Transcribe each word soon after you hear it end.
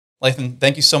Lathan,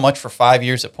 thank you so much for 5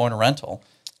 years at Point of Rental.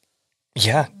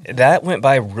 Yeah, that went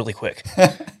by really quick.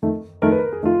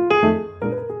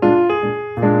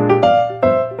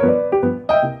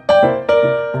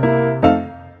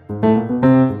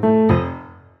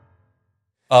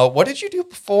 What did you do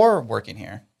before working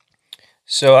here?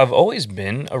 So I've always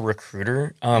been a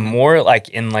recruiter, more like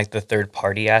in like the third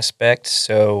party aspect.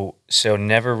 So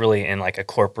never really in like a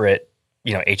corporate,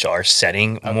 HR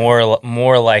setting. Okay.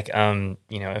 More like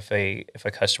if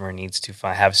a customer needs to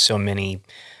have so many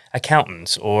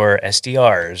accountants or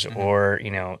SDRs or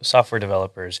software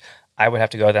developers, I would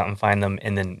have to go out and find them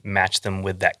and then match them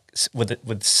with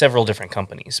with several different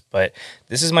companies. But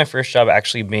this is my first job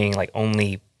actually being like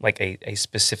only like a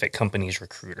specific company's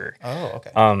recruiter. Oh,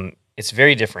 okay. It's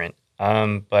very different,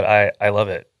 but I love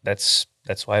it. That's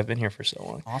why I've been here for so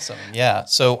long. Awesome. Yeah.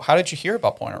 So how did you hear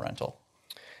about Point of Rental?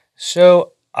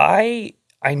 So I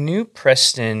knew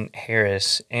Preston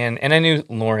Harris and I knew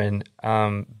Lauren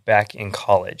back in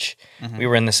college. We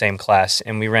were in the same class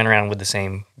and we ran around with the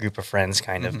same group of friends,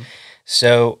 kind of.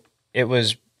 So it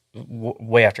was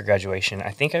way after graduation. I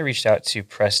think I reached out to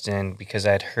Preston because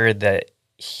I had heard that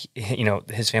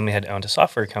his family had owned a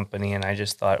software company, and I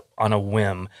just thought on a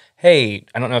whim, hey,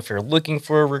 I don't know if you're looking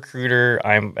for a recruiter.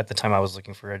 At the time I was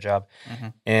looking for a job.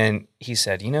 And he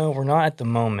said, we're not at the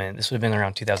moment. This would have been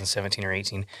around 2017 or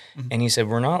 18. And he said,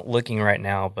 we're not looking right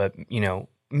now, but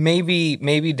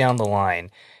maybe down the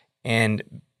line.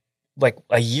 And like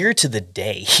a year to the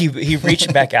day, he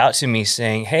reached back out to me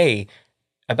saying, hey,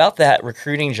 about that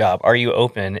recruiting job, are you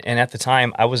open? And at the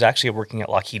time, I was actually working at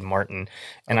Lockheed Martin,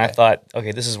 and I thought,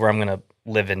 okay, this is where I'm going to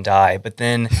live and die. But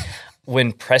then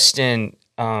when Preston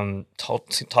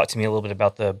talked to me a little bit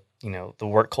about the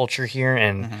work culture here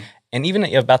and even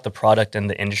about the product and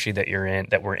the industry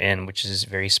that we're in, which is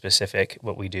very specific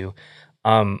what we do,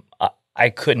 I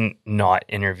couldn't not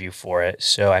interview for it.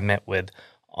 So I met with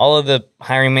all of the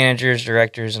hiring managers,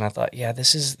 directors, and I thought, yeah,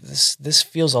 this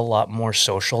feels a lot more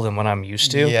social than what I'm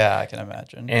used to. Yeah, I can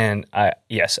imagine. And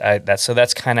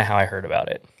that's kind of how I heard about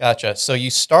it. Gotcha. So you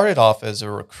started off as a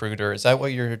recruiter. Is that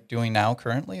what you're doing now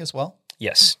currently as well?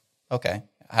 Yes. Okay.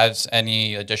 Has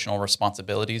any additional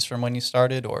responsibilities from when you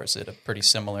started, or is it a pretty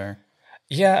similar?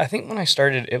 Yeah, I think when I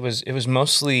started, it was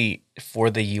mostly for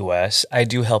the U.S. I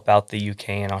do help out the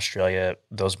U.K. and Australia,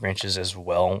 those branches as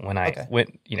well. When I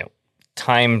went,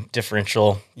 time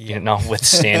differential,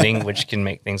 notwithstanding, which can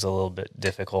make things a little bit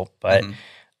difficult. But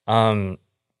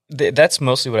that's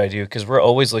mostly what I do because we're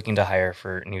always looking to hire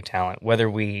for new talent, whether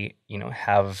we,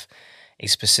 have a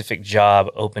specific job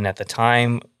open at the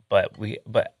time, but we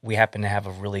happen to have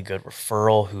a really good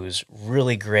referral who's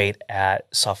really great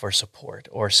at software support,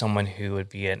 or someone who would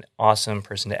be an awesome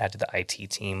person to add to the IT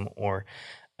team, or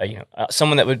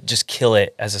someone that would just kill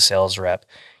it as a sales rep.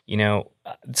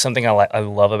 Something I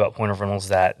love about Point of Rental is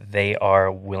that they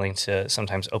are willing to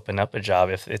sometimes open up a job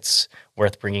if it's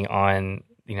worth bringing on,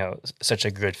 such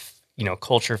a good,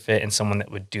 culture fit and someone that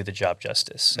would do the job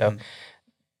justice. So,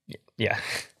 yeah.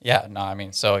 Yeah. No,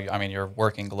 you're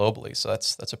working globally, so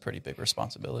that's a pretty big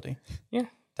responsibility. Yeah.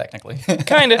 Technically.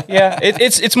 Kind of. Yeah.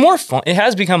 It's more fun. It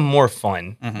has become more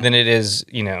fun than it is,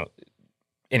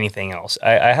 anything else.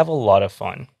 I have a lot of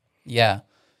fun. Yeah.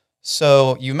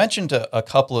 So you mentioned a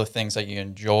couple of things that you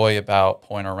enjoy about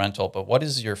Point of Rental, but what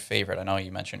is your favorite? I know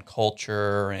you mentioned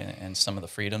culture and some of the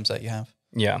freedoms that you have.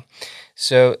 Yeah.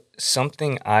 So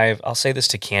something I'll say this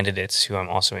to candidates who I'm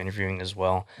also interviewing as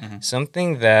well.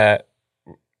 Something that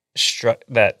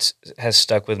has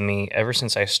stuck with me ever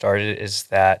since I started is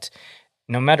that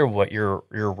no matter what your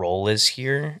role is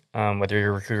here, whether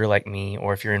you're a recruiter like me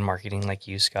or if you're in marketing like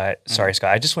you, Scott. Sorry,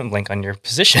 Scott, I just went blank on your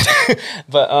position.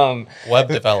 But web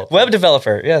developer. Web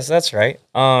developer. Yes, that's right.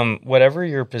 Whatever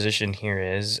your position here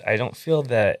is, I don't feel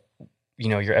that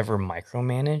you're ever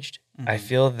micromanaged. I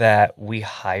feel that we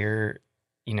hire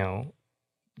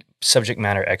subject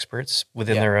matter experts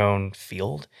within their own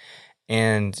field,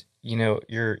 and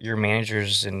your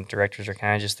managers and directors are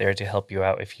kind of just there to help you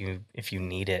out if you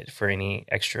need it for any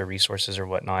extra resources or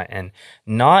whatnot. And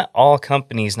not all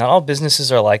companies, not all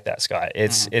businesses are like that, Scott.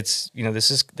 It's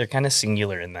they're kind of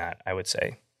singular in that, I would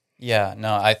say. Yeah,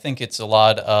 no, I think it's a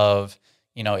lot of,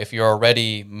 if you're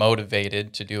already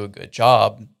motivated to do a good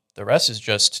job, the rest is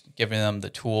just giving them the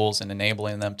tools and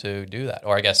enabling them to do that,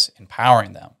 or I guess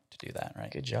empowering them to do that,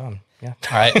 right? Good job. Yeah.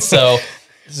 All right. So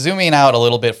zooming out a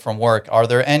little bit from work, are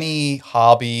there any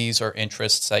hobbies or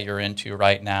interests that you're into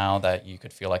right now that you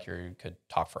could feel like you could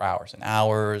talk for hours and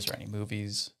hours, or any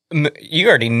movies? You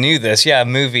already knew this. Yeah,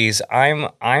 movies.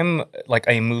 I'm like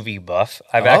a movie buff.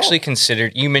 I've actually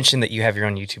considered, you mentioned that you have your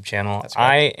own YouTube channel. That's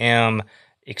right. I am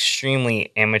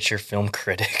extremely amateur film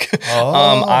critic.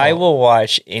 Oh. I will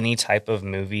watch any type of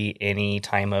movie, any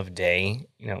time of day.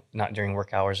 Not during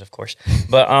work hours, of course,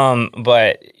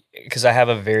 but because I have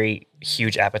a very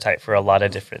huge appetite for a lot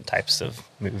of different types of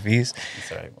movies.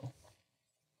 Sorry. Well.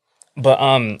 But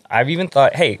I've even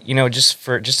thought, hey,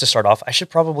 just to start off, I should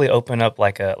probably open up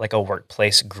like a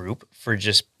workplace group for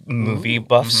just movie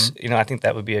buffs. Mm-hmm. I think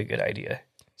that would be a good idea.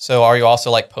 So are you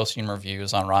also like posting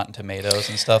reviews on Rotten Tomatoes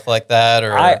and stuff like that?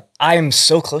 Or I'm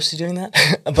so close to doing that,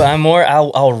 but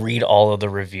I'll read all of the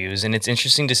reviews, and it's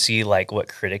interesting to see like what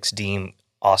critics deem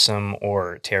awesome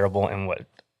or terrible, and what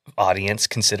audience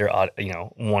consider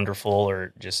wonderful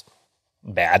or just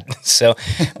bad. So,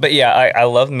 but yeah, I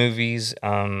love movies.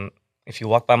 If you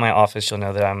walk by my office, you'll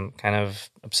know that I'm kind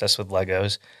of obsessed with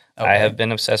Legos. Okay. I have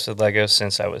been obsessed with Legos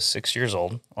since I was 6 years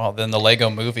old. Well, then the Lego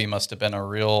movie must have been a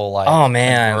real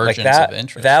convergence of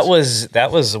interest. That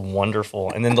was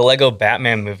wonderful. And then the Lego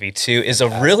Batman movie too is a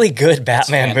really good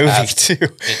Batman movie too.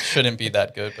 It shouldn't be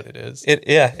that good, but it is. It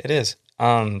is.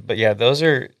 But yeah, those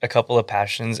are a couple of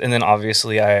passions. And then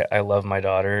obviously I love my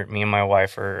daughter. Me and my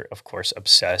wife are, of course,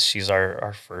 obsessed. She's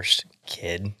our first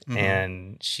kid,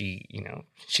 and she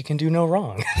can do no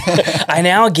wrong. I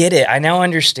now get it. I now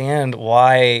understand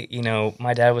why,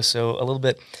 my dad was a little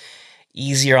bit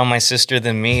easier on my sister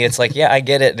than me. It's like, yeah, I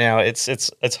get it now.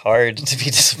 It's hard to be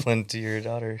disciplined to your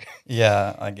daughter.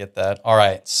 Yeah, I get that. All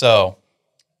right. So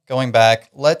going back,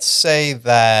 let's say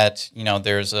that,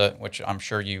 there's which I'm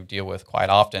sure you deal with quite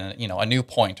often, a new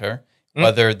pointer,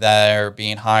 whether they're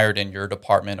being hired in your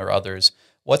department or others.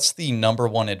 What's the number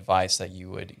one advice that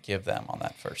you would give them on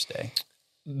that first day?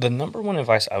 The number one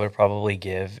advice I would probably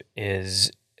give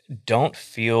is don't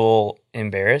feel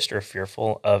embarrassed or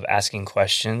fearful of asking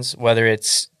questions, whether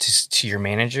it's to your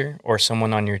manager or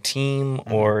someone on your team,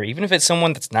 or even if it's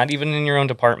someone that's not even in your own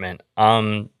department.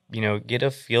 Get a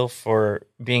feel for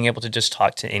being able to just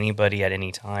talk to anybody at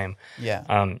any time.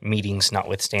 Yeah. Meetings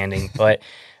notwithstanding, but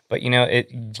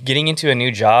getting into a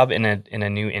new job in a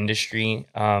new industry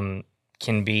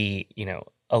can be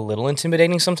a little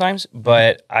intimidating sometimes.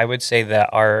 But I would say that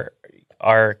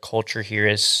our culture here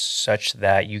is such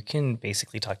that you can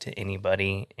basically talk to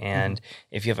anybody, and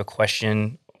if you have a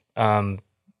question,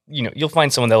 you'll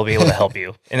find someone that will be able to help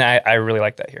you. And I really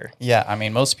like that here. Yeah. I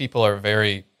mean, most people are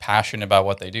very passionate about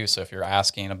what they do. So if you're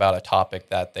asking about a topic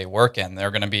that they work in, they're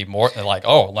going to be more like,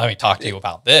 oh, let me talk to you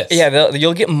about this. Yeah.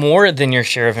 You'll get more than your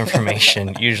share of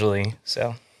information usually.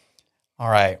 So. All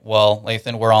right. Well,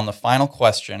 Lathan, we're on the final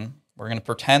question. We're going to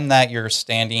pretend that you're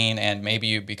standing and maybe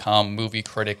you become movie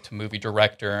critic to movie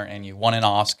director and you won an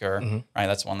Oscar, right?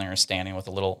 That's when you're standing with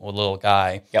a little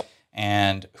guy. Yep.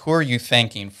 And who are you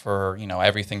thanking for,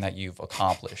 everything that you've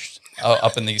accomplished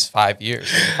up in these 5 years?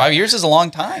 5 years is a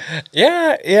long time.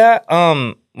 Yeah.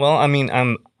 Well, I mean,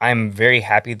 I'm very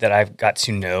happy that I've got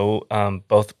to know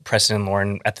both Preston and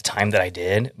Lauren at the time that I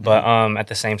did. But at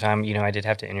the same time, I did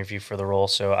have to interview for the role.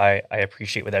 So I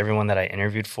appreciate with everyone that I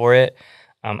interviewed for it.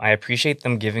 I appreciate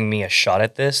them giving me a shot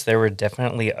at this. There were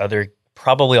definitely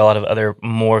probably a lot of other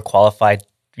more qualified,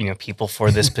 people for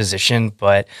this position,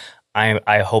 but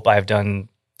I hope I've done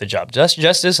the job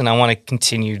justice, and I want to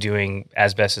continue doing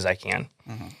as best as I can.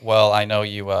 Well, I know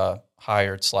you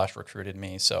hired/recruited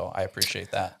me, so I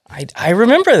appreciate that. I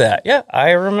remember that. Yeah,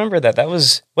 I remember that. That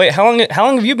was how long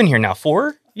have you been here now?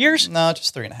 4 years? No,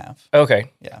 just 3.5.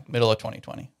 Okay. Yeah, middle of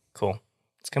 2020. Cool.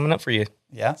 It's coming up for you.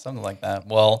 Yeah, something like that.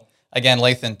 Well, again,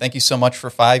 Lathan, thank you so much for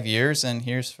 5 years, and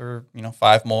here's for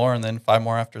 5 more, and then 5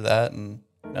 more after that, and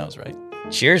who knows, right?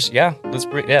 Cheers. Yeah.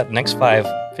 Next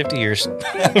 50 years.